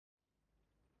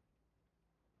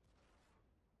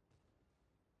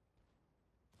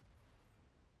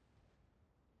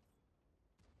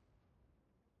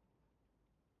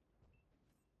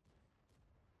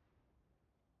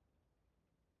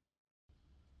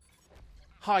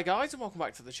Hi guys and welcome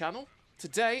back to the channel.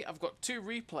 Today I've got two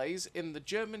replays in the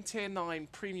German Tier 9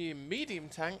 Premium Medium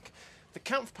tank, the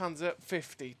KPZ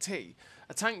 50T.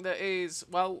 A tank that is,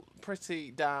 well, pretty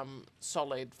damn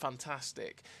solid,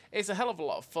 fantastic. It's a hell of a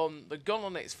lot of fun, the gun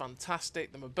on it is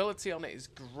fantastic, the mobility on it is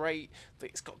great,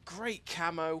 it's got great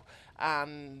camo,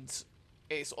 and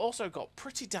it's also got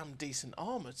pretty damn decent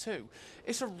armour too.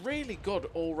 It's a really good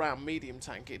all-round medium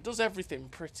tank. It does everything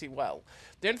pretty well.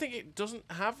 The only thing it doesn't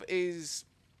have is...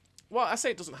 well, I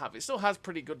say it doesn't have. It still has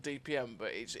pretty good DPM,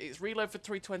 but its reload for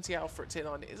 320 alpha at tier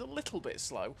 9 is a little bit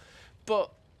slow.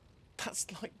 But that's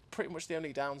like pretty much the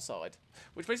only downside,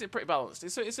 which makes it pretty balanced.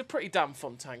 It's a pretty damn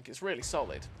fun tank. It's really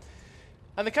solid.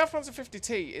 And the KPZ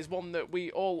 50T is one that we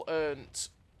all earned...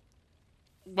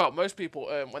 well, most people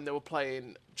earned when they were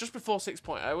playing just before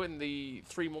 6.0 in the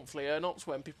 3 monthly earn ops,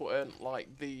 when people earned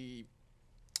like the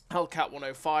Hellcat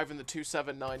 105 and the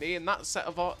 279E and that set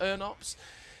of our earn ops.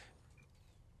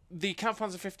 The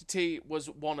KPZ 50T was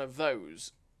one of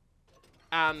those,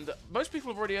 and most people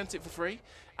have already earned it for free,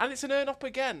 and it's an earn up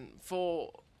again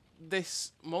for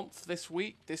this month, this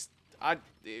week, a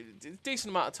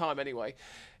decent amount of time anyway.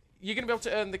 You're going to be able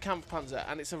to earn the KPZ,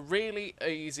 and it's a really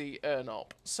easy earn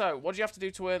up. So, what do you have to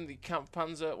do to earn the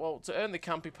KPZ? Well, to earn the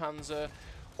KPZ,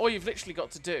 all you've literally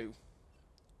got to do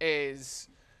is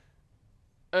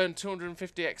earn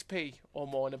 250 XP or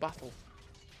more in a battle.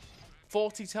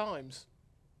 40 times.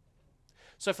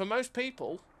 So for most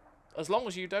people, as long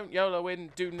as you don't YOLO in,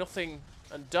 do nothing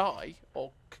and die, or,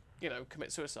 you know,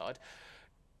 commit suicide,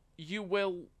 you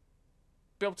will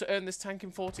be able to earn this tank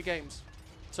in 40 games.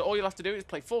 So all you'll have to do is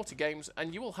play 40 games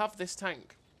and you will have this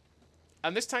tank.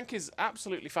 And this tank is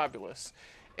absolutely fabulous.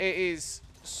 It is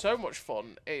so much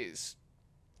fun. It's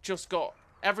just got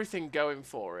everything going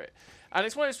for it. And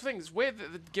it's one of those things, it's weird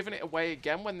that they're giving it away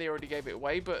again when they already gave it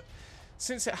away, but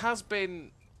since it has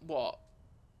been, what,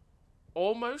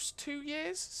 almost 2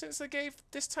 years since they gave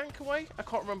this tank away? I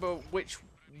can't remember which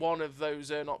one of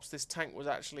those earn ops this tank was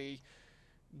actually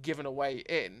given away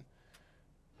in.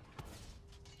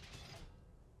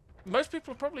 Most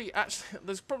people are probably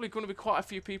there's probably going to be quite a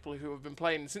few people who have been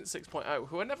playing since 6.0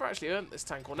 who have never actually earned this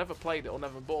tank, or never played it, or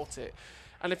never bought it.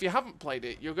 And if you haven't played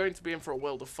it, you're going to be in for a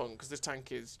world of fun, because this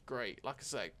tank is great, like I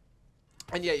say.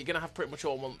 And yeah, you're going to have pretty much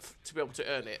all month to be able to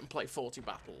earn it and play 40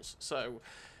 battles. So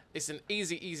it's an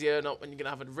easy earn up, and you're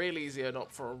going to have a really easy earn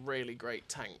up for a really great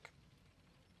tank.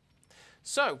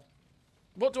 So,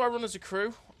 what do I run as a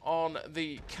crew on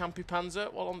the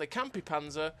KPZ? Well, on the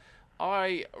KPZ,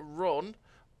 I run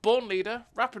Born Leader,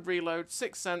 Rapid Reload,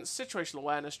 Sixth Sense, Situational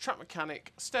Awareness, Trap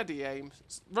Mechanic, Steady Aim,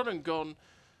 Run and Gun,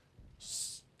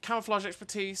 Camouflage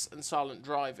Expertise, and Silent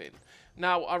Driving.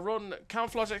 Now, I run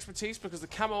Camouflage Expertise because the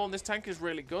camo on this tank is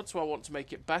really good, so I want to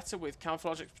make it better with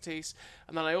Camouflage Expertise.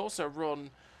 And then I also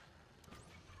run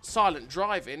Silent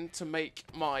Driving to make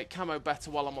my camo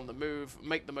better while I'm on the move,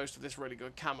 make the most of this really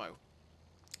good camo.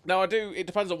 Now, it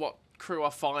depends on what crew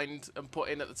I find and put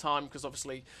in at the time, because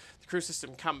obviously the crew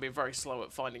system can be very slow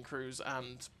at finding crews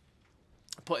and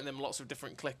putting them lots of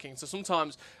different clicking. So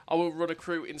sometimes I will run a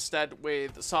crew instead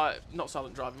with not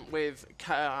Silent Driving, with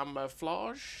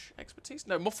Camouflage Expertise?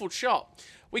 No, Muffled Shot.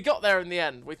 We got there in the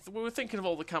end. We were thinking of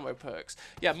all the camo perks.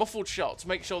 Yeah, Muffled Shot, to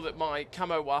make sure that my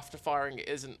camo after firing it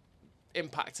isn't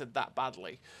impacted that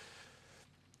badly.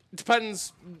 It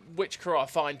depends which crew I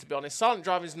find, to be honest. Silent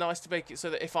Driving is nice to make it so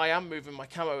that if I am moving, my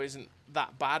camo isn't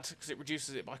that bad, because it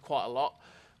reduces it by quite a lot.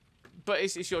 But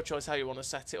it's your choice how you want to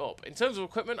set it up. In terms of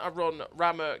equipment, I run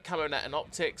Rammer, Camo Net, and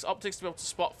Optics. Optics to be able to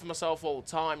spot for myself all the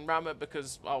time. Rammer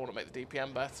because I want to make the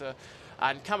DPM better.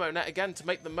 And Camo Net, again, to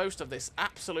make the most of this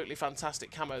absolutely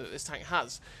fantastic camo that this tank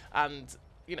has. And,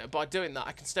 you know, by doing that,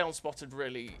 I can stay unspotted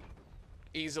really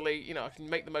easily. You know, I can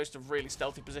make the most of really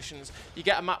stealthy positions. You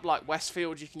get a map like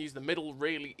Westfield, you can use the middle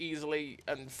really easily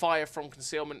and fire from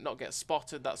concealment, not get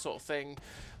spotted, that sort of thing.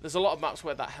 There's a lot of maps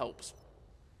where that helps.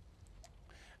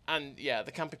 And yeah,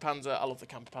 the KPZ, I love the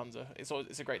KPZ.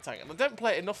 It's a great tank, and I don't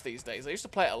play it enough these days. I used to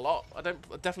play it a lot. I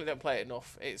definitely don't play it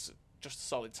enough. It's just a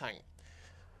solid tank.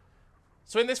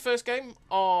 So in this first game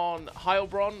on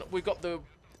Heilbronn, we've got the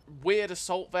weird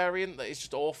assault variant that is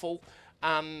just awful,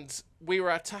 and we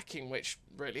were attacking, which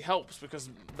really helps because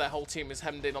their whole team is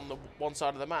hemmed in on the one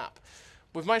side of the map.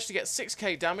 We've managed to get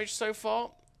 6k damage so far,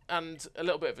 and a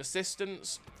little bit of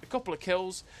assistance, a couple of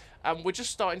kills, And we're just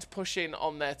starting to push in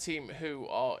on their team who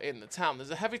are in the town.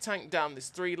 There's a heavy tank down this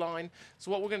 3 line.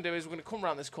 So what we're going to do is we're going to come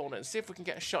around this corner and see if we can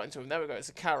get a shot into him. There we go, it's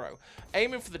a Caro.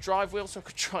 Aiming for the drive wheel so I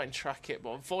could try and track it,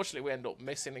 but unfortunately we end up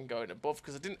missing and going above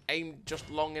because I didn't aim just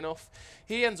long enough.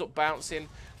 He ends up bouncing.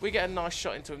 We get a nice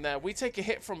shot into him there. We take a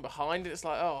hit from behind and it's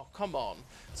like, oh, come on.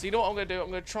 So you know what I'm going to do?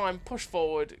 I'm going to try and push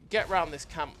forward, get around this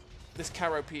camp, this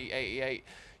Caro P88,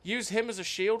 use him as a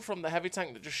shield from the heavy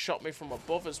tank that just shot me from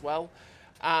above as well,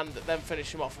 and then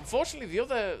finish him off. Unfortunately, the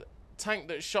other tank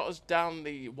that shot us down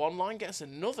the 1 line gets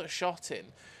another shot in,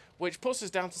 which puts us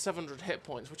down to 700 hit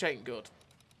points, which ain't good.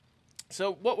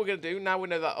 So what we're going to do, now we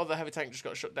know that other heavy tank just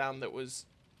got shut down that was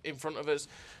in front of us,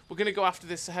 we're going to go after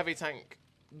this heavy tank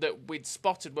that we'd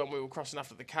spotted when we were crossing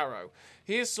after the Caro.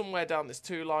 He is somewhere down this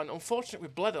 2 line. Unfortunately,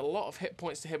 we bled a lot of hit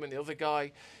points to him and the other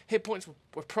guy. Hit points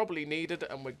were probably needed,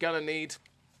 and we're going to need.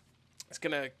 It's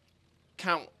going to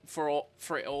count for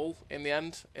it all in the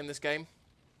end in this game.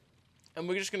 And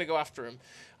we're just going to go after him.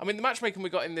 I mean, the matchmaking we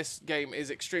got in this game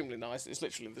is extremely nice. It's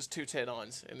literally, there's 2 tier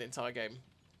 9s in the entire game.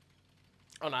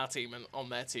 On our team and on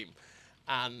their team.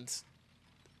 And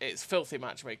it's filthy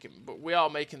matchmaking, but we are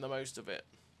making the most of it.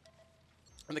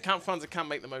 And the camp fans can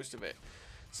make the most of it.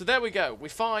 So there we go. We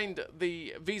find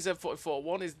the VZ44.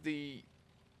 One is the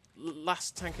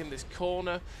last tank in this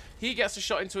corner. He gets a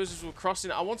shot into us as we're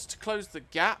crossing. I wanted to close the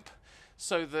gap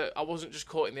so that I wasn't just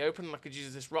caught in the open and I could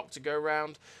use this rock to go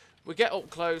around. We get up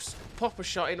close, pop a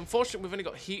shot in. Unfortunately, we've only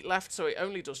got heat left, so it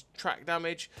only does track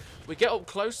damage. We get up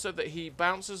close so that he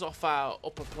bounces off our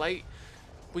upper plate.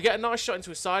 We get a nice shot into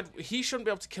his side. He shouldn't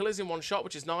be able to kill us in 1 shot,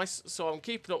 which is nice. So I'm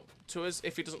keeping up to us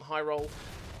if he doesn't high roll.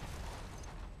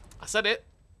 I said it,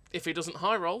 if he doesn't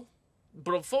high roll.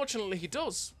 But unfortunately he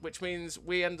does, which means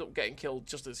we end up getting killed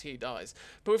just as he dies.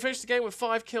 But we finished the game with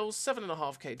 5 kills,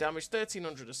 7.5k damage,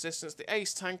 1300 assistance, the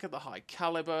ace tanker, the high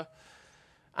caliber,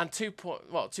 and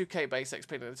 2k base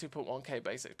XP and a 2.1k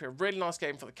base XP. A really nice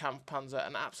game for the Kampfpanzer,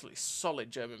 an absolutely solid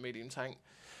German medium tank.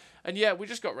 And yeah, we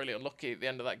just got really unlucky at the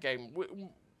end of that game.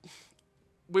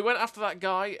 We went after that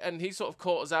guy, and he sort of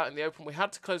caught us out in the open. We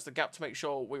had to close the gap to make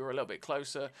sure we were a little bit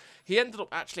closer. He ended up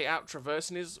actually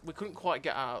out-traversing us. We couldn't quite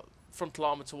get our frontal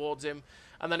armor towards him.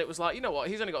 And then it was like, you know what,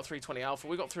 he's only got 320 alpha.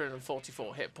 We got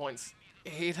 344 hit points.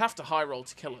 He'd have to high roll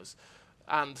to kill us.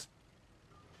 And,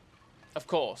 of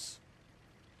course,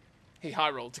 he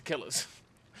high rolled to kill us.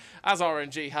 As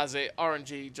RNG has it,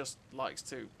 RNG just likes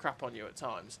to crap on you at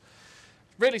times.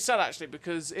 Really sad, actually,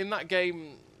 because in that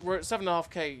game, we're at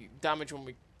 7.5k damage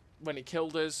when he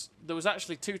killed us. There was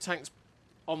actually 2 tanks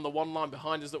on the 1 line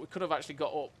behind us that we could have actually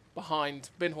got up behind,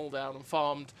 been hauled down and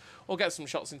farmed, or get some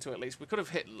shots into at least. We could have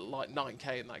hit like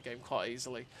 9k in that game quite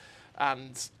easily.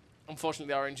 And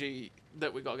unfortunately, the RNG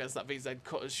that we got against that VZ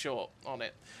cut us short on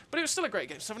it. But it was still a great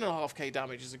game. 7.5k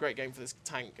damage is a great game for this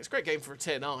tank. It's a great game for a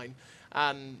tier 9.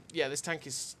 And yeah, this tank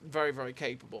is very, very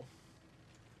capable.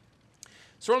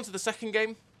 So we're on to the second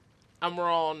game, and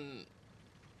we're on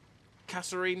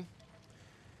Kasserine.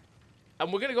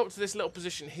 And we're going to go up to this little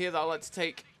position here that I like to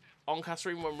take on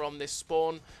Kasserine when we're on this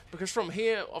spawn, because from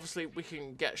here, obviously, we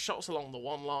can get shots along the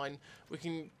 1 line. We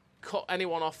can cut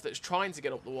anyone off that's trying to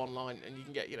get up the 1 line, and you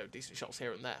can get, you know, decent shots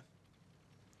here and there.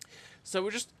 So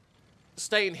we're just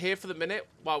staying here for the minute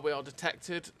while we are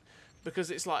detected,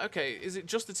 because it's like, okay, is it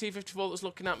just the T-54 that's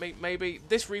looking at me? Maybe.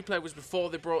 This replay was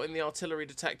before they brought in the artillery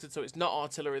detected, so it's not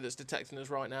artillery that's detecting us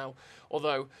right now.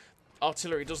 Although,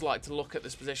 artillery does like to look at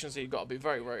this position, so you've got to be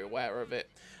very, very aware of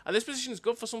it. And this position is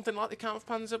good for something like the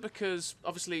Kampfpanzer, because,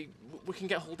 obviously, we can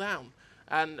get hull down.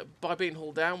 And by being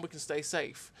hull down, we can stay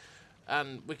safe.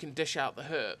 And we can dish out the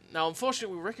hurt. Now,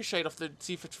 unfortunately, we ricocheted off the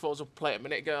T-54's upper plate a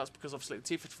minute ago. That's because, obviously, the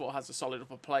T-54 has a solid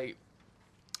upper plate.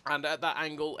 And at that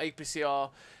angle, APCR,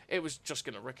 it was just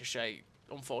going to ricochet,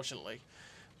 unfortunately.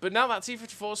 But now that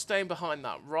T-54 is staying behind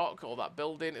that rock or that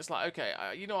building, it's like, okay,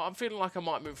 you know what, I'm feeling like I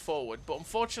might move forward. But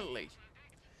unfortunately,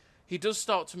 he does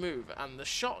start to move, and the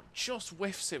shot just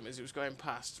whiffs him as he was going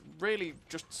past. Really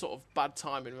just sort of bad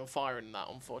timing and firing that,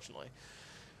 unfortunately.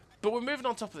 But we're moving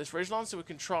on top of this ridgeline, so we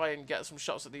can try and get some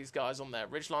shots at these guys on their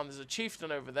ridgeline. There's a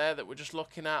chieftain over there that we're just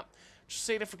looking at. Just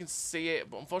seeing if we can see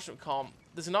it, but unfortunately we can't.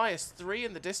 There's an IS-3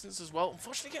 in the distance as well.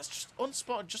 Unfortunately, he gets just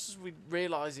unspotted just as we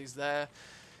realise he's there.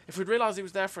 If we'd realised he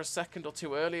was there for a second or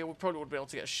 2 earlier, we probably would be able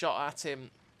to get a shot at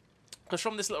him. Because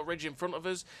from this little ridge in front of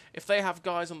us, if they have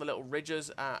guys on the little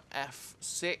ridges at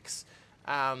F6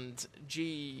 and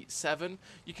G7,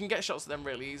 you can get shots at them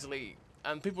really easily.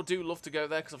 And people do love to go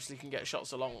there because obviously you can get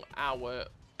shots along our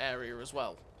area as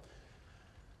well.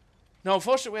 Now,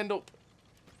 unfortunately, we end up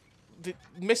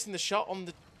missing the shot on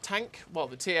the tank. Well,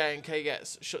 the TA&K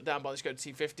gets shut down by the Skoda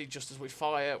T50 just as we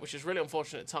fire, which is really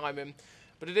unfortunate timing.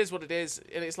 But it is what it is,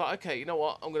 and it's like, okay, you know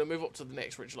what? I'm going to move up to the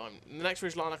next ridgeline. In the next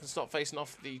ridgeline, I can start facing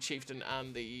off the Chieftain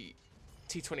and the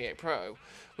T28 Pro.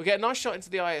 We get a nice shot into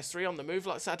the IS-3 on the move.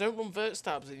 Like I said, I don't run vert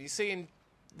stabs, and you're seeing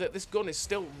that this gun is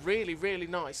still really, really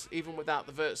nice, even without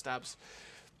the vert stabs.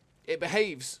 It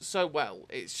behaves so well.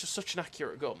 It's just such an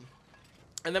accurate gun.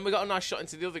 And then we got a nice shot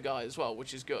into the other guy as well,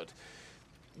 which is good.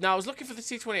 Now, I was looking for the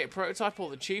T28 prototype or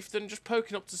the Chieftain, just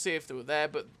poking up to see if they were there,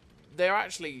 but they're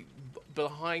actually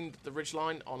behind the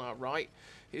ridgeline on our right.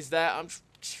 Is there? I'm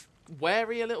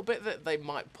wary a little bit that they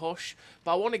might push,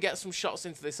 but I want to get some shots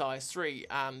into this IS-3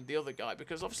 and the other guy,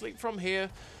 because obviously from here,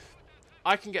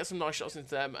 I can get some nice shots into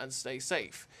them and stay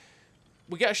safe.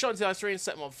 We get a shot into the IS-3 and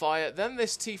set him on fire. Then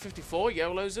this T-54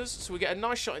 YOLOs us, so we get a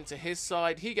nice shot into his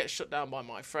side. He gets shut down by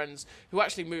my friends, who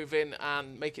actually move in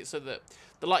and make it so that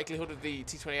the likelihood of the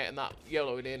T-28 and that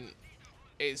YOLOing in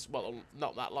is, well,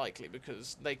 not that likely,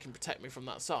 because they can protect me from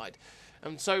that side.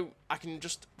 And so I can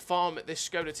just farm at this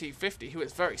Skoda T50, who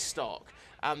is very stock,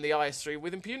 and the IS-3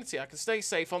 with impunity. I can stay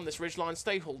safe on this ridgeline,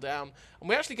 stay hull down, and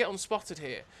we actually get unspotted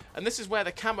here. And this is where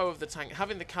the camo of the tank,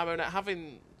 having the camo net,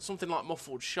 having something like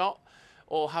muffled shot,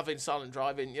 or having silent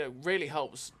driving, you know, really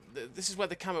helps. This is where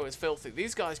the camo is filthy.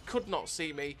 These guys could not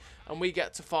see me, and we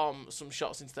get to farm some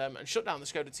shots into them and shut down the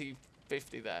Skoda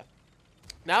T50 there.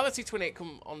 Now the T28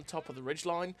 come on top of the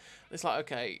ridgeline, it's like,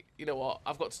 okay, you know what,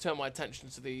 I've got to turn my attention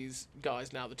to these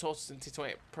guys now, the Tortoise and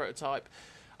T28 prototype.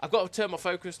 I've got to turn my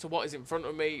focus to what is in front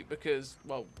of me, because,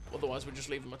 well, otherwise we're just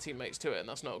leaving my teammates to it, and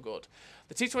that's not good.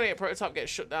 The T28 prototype gets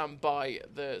shut down by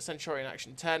the Centurion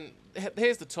Action 10.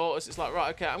 Here's the Tortoise. It's like, right,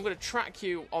 okay, I'm going to track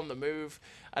you on the move,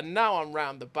 and now I'm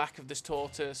round the back of this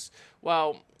Tortoise.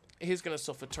 Well, he's going to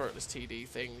suffer turretless TD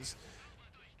things.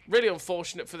 Really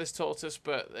unfortunate for this Tortoise,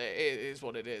 but it is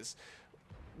what it is.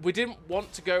 We didn't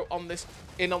want to go on this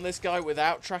guy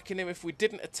without tracking him. If we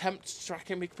didn't attempt to track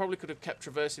him, he probably could have kept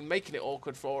traversing, making it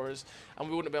awkward for us, and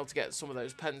we wouldn't be able to get some of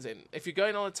those pens in. If you're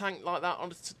going on a tank like that,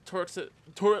 on a turretless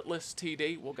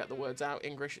TD, we'll get the words out,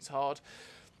 English, it's hard.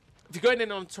 If you're going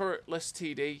in on a turretless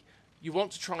TD, you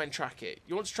want to try and track it.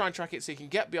 You want to try and track it so you can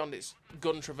get beyond its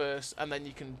gun traverse, and then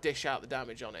you can dish out the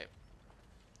damage on it.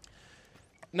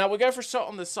 Now, we go for a shot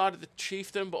on the side of the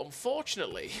Chieftain, but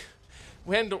unfortunately,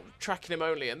 we end up tracking him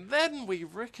only, and then we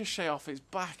ricochet off his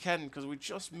back end because we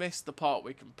just missed the part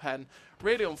we can pen.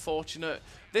 Really unfortunate.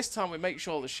 This time we make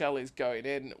sure the shell is going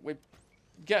in. We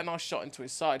get a nice shot into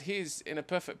his side. He's in a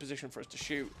perfect position for us to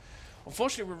shoot.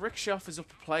 Unfortunately, we ricochet off his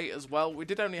upper plate as well. We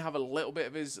did only have a little bit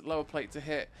of his lower plate to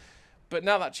hit. But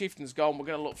now that Chieftain's gone, we're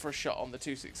going to look for a shot on the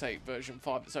 268 version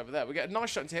 5 that's over there. We get a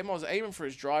nice shot into him. I was aiming for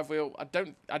his drive wheel. I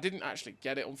didn't actually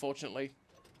get it, unfortunately.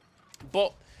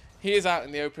 But he is out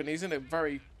in the open. He's in a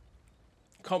very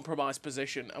compromised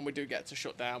position, and we do get to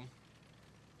shut down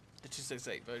the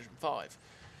 268 version 5.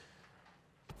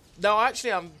 Now,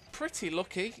 actually, I'm pretty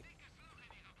lucky.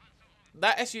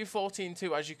 That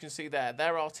SU-14-2, as you can see there,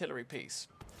 their artillery piece,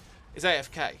 is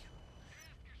AFK.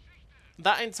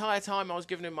 That entire time I was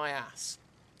giving him my ass,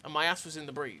 and my ass was in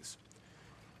the breeze.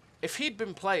 If he'd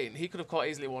been playing, he could have quite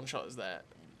easily one-shot us there.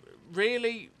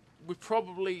 Really, we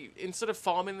probably, instead of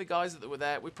farming the guys that were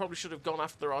there, we probably should have gone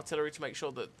after their artillery to make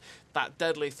sure that that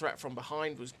deadly threat from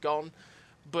behind was gone.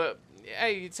 But,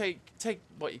 hey, you take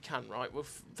what you can, right? We're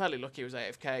fairly lucky he was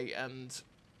AFK, and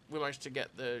we managed to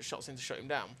get the shots in to shut him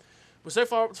down. We're so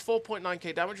far up to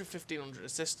 4.9k damage with 1500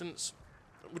 assistance.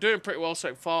 We're doing pretty well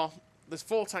so far. There's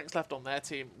 4 tanks left on their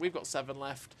team. We've got 7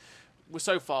 left. We're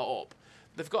so far up.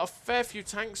 They've got a fair few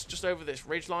tanks just over this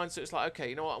ridge line, so it's like, okay,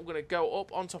 you know what? I'm going to go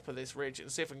up on top of this ridge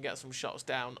and see if I can get some shots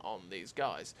down on these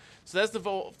guys. So there's the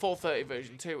 430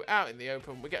 version 2 out in the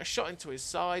open. We get a shot into his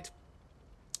side.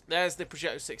 There's the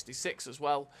Progetto 66 as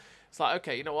well. It's like,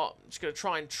 okay, you know what? I'm just going to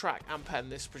try and track and pen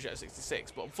this Progetto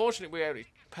 66. But unfortunately, we only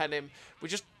pen him. We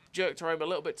just jerked our aim a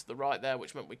little bit to the right there,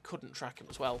 which meant we couldn't track him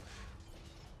as well.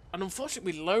 And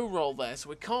unfortunately, we low roll there, so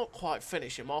we can't quite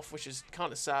finish him off, which is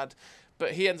kind of sad.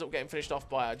 But he ends up getting finished off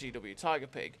by our GW Tiger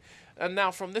Pig. And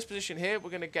now from this position here, we're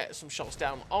going to get some shots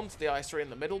down onto the IS-3 in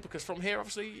the middle, because from here,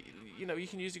 obviously, you know, you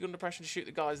can use your gun depression to shoot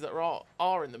the guys that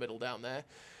are in the middle down there.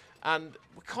 And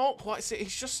we can't quite see.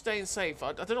 He's just staying safe.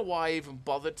 I don't know why I even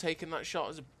bothered taking that shot. It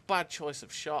was a bad choice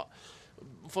of shot.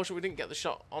 Unfortunately, we didn't get the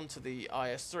shot onto the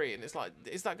IS-3, and it's like,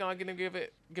 is that guy going to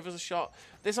give us a shot?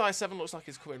 This IS-7 looks like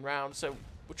he's coming round, so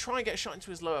we'll try and get a shot into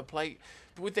his lower plate.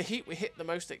 But with the heat, we hit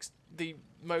the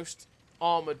most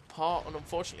armoured part, and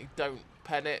unfortunately don't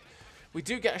pen it. We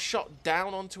do get a shot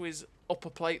down onto his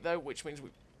upper plate, though, which means we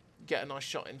get a nice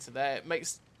shot into there. It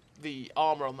makes the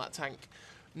armour on that tank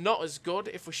not as good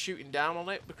if we're shooting down on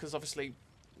it, because obviously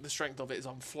the strength of it is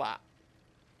on flat.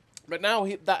 But now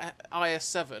that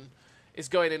IS-7 is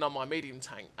going in on my medium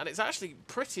tank, and it's actually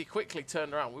pretty quickly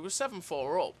turned around. We were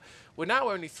 7-4 up. We're now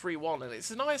only 3-1, and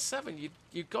it's an IS-7.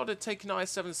 You've got to take an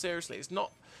IS-7 seriously. It's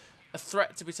not a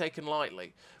threat to be taken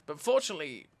lightly. But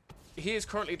fortunately, he is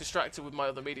currently distracted with my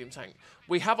other medium tank.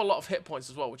 We have a lot of hit points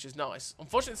as well, which is nice.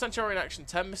 Unfortunately, Centurion Action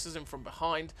 10 misses him from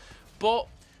behind, but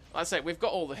like I say, we've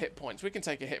got all the hit points. We can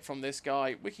take a hit from this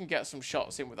guy. We can get some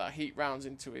shots in with our heat rounds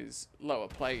into his lower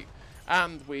plate,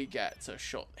 and we get to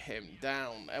shut him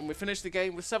down. And we finish the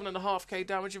game with 7.5k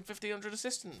damage and 1500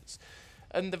 assistance.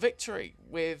 And the victory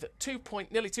with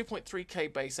nearly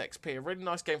 2.3k base XP. A really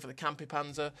nice game for the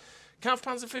Kampfpanzer.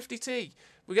 Kampfpanzer 50T.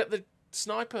 We get the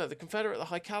Sniper, the Confederate, the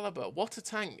High Caliber. What a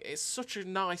tank. It's such a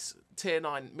nice tier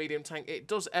 9 medium tank. It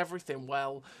does everything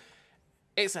well.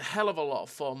 It's a hell of a lot of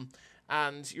fun.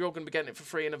 And you're all going to be getting it for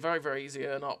free in a very, very easy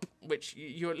earn up, which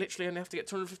you literally only have to get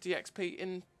 250 XP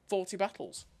in 40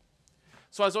 battles.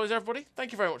 So as always, everybody,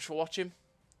 thank you very much for watching.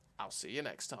 I'll see you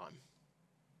next time.